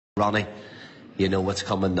Ronnie, you know what's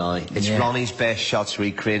coming now. It's Ronnie's best shots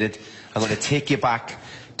recreated. I'm going to take you back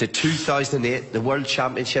to 2008, the World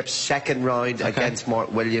Championships, second round against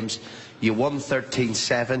Mark Williams. You won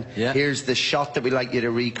 13-7. Yeah. Here's the shot that we'd like you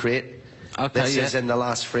to recreate. Okay, this is in the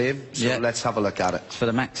last frame, so let's have a look at it. It's for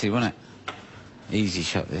the maxi, wasn't it? Easy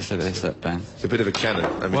shot this. Look at this, look, bang. It's a bit of a cannon.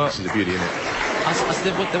 I mean, this is the beauty in it.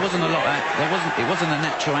 There wasn't a lot. It wasn't a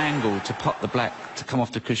natural angle to pop the black to come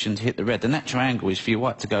off the cushion to hit the red. The natural angle is for your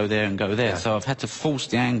white to go there and go there. Yeah. So I've had to force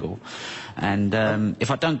the angle, and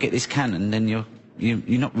if I don't get this cannon, then you're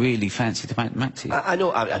not really fancy to make the maxi. I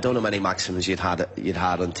know. I don't know many maxims you'd had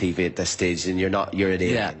on TV at this stage, and you're an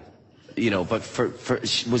alien. Yeah. You know, but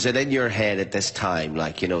was it in your head at this time,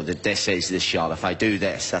 like, you know, that this is the shot, if I do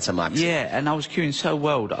this, that's a maximum? Yeah, and I was cueing so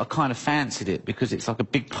well that I kind of fancied it, because it's like a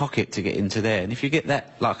big pocket to get into there. And if you get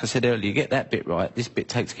that, like I said earlier, you get that bit right, this bit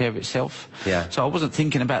takes care of itself. Yeah. So I wasn't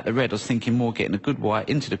thinking about the red, I was thinking more getting a good white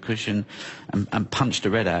into the cushion and punch the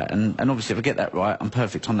red out. And obviously if I get that right, I'm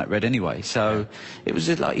perfect on that red anyway. So it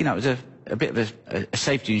was like, you know, it was a bit of a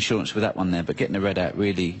safety insurance with that one there, but getting the red out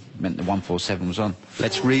really meant the 147 was on.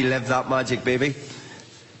 Let's relive that magic, baby.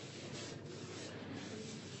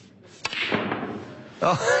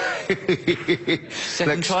 Oh.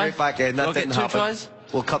 Second Look, try? straight back in. That didn't happen. Tries?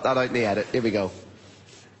 We'll cut that out in the edit. Here we go.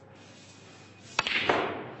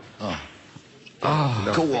 Oh.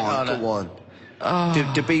 Oh. Go on, go on.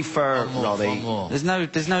 Oh. To be fair, Ronnie, there's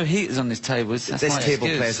no heaters on this table. This table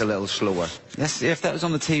plays a little slower. If that was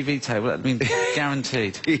on the TV table, that'd been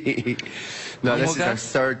guaranteed. No, this is our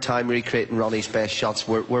third time recreating Ronnie's best shots.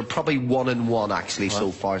 We're probably 1-1 actually so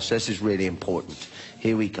far, so this is really important.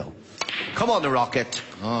 Here we go. Come on, the rocket.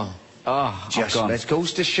 Oh, just it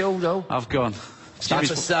goes to show, though. I've gone.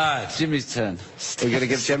 Jimmy's turn. We're going to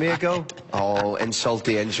give Jimmy a go. Oh, insult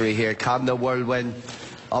the injury here. Can the whirlwind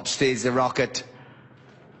upstage the rocket?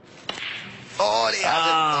 Oh, he has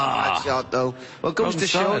it. Bad shot, though. Well, it goes to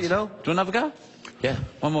show, you know. Do you want another go? Yeah.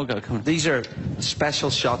 One more go, come on. These are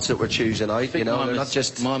special shots that we're choosing out, you know. They're not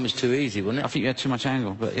just... Mine was too easy, wasn't it? I think you had too much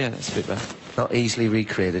angle, but yeah, that's a bit better. Not easily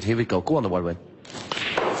recreated. Here we go. Go on, the whirlwind.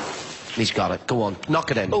 He's got it. Go on.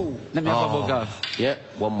 Knock it in. Oh, let me have one more go. Yeah,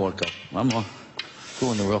 one more go. One more. Go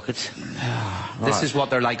on, the rocket. This is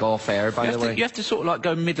what they're like off air, by the way. You have to sort of like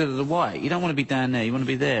go middle of the white. You don't want to be down there. You want to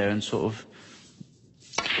be there and sort of...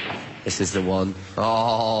 This is the one.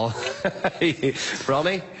 Oh.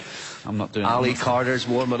 Ronnie? I'm not doing Ali Carter's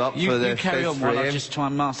warming up for the You carry on while I just try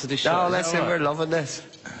and master this shot. No, listen, we're loving this.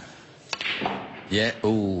 Yeah.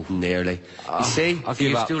 Oh, nearly. You see?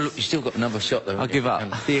 You still got another shot though. I'll give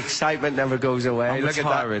up. The excitement never goes away. Look at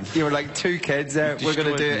that. You were like two kids there. We're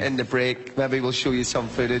going to do it in the break. Maybe we'll show you some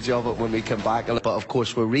footage of it when we come back. But of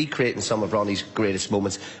course, we're recreating some of Ronnie's greatest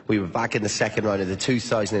moments. We were back in the second round of the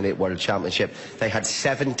 2008 World Championship. They had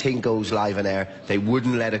 17 goals live in air. They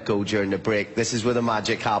wouldn't let it go during the break. This is where the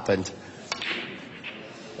magic happened.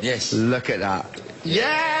 Yes. Look at that.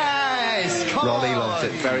 Yes! Ronnie loved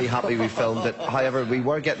it. Very happy we filmed it. However, we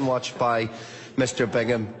were getting watched by Mr.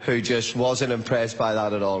 Bingham, who just wasn't impressed by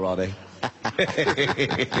that at all, Ronnie.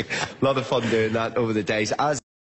 A lot of fun doing that over the days. As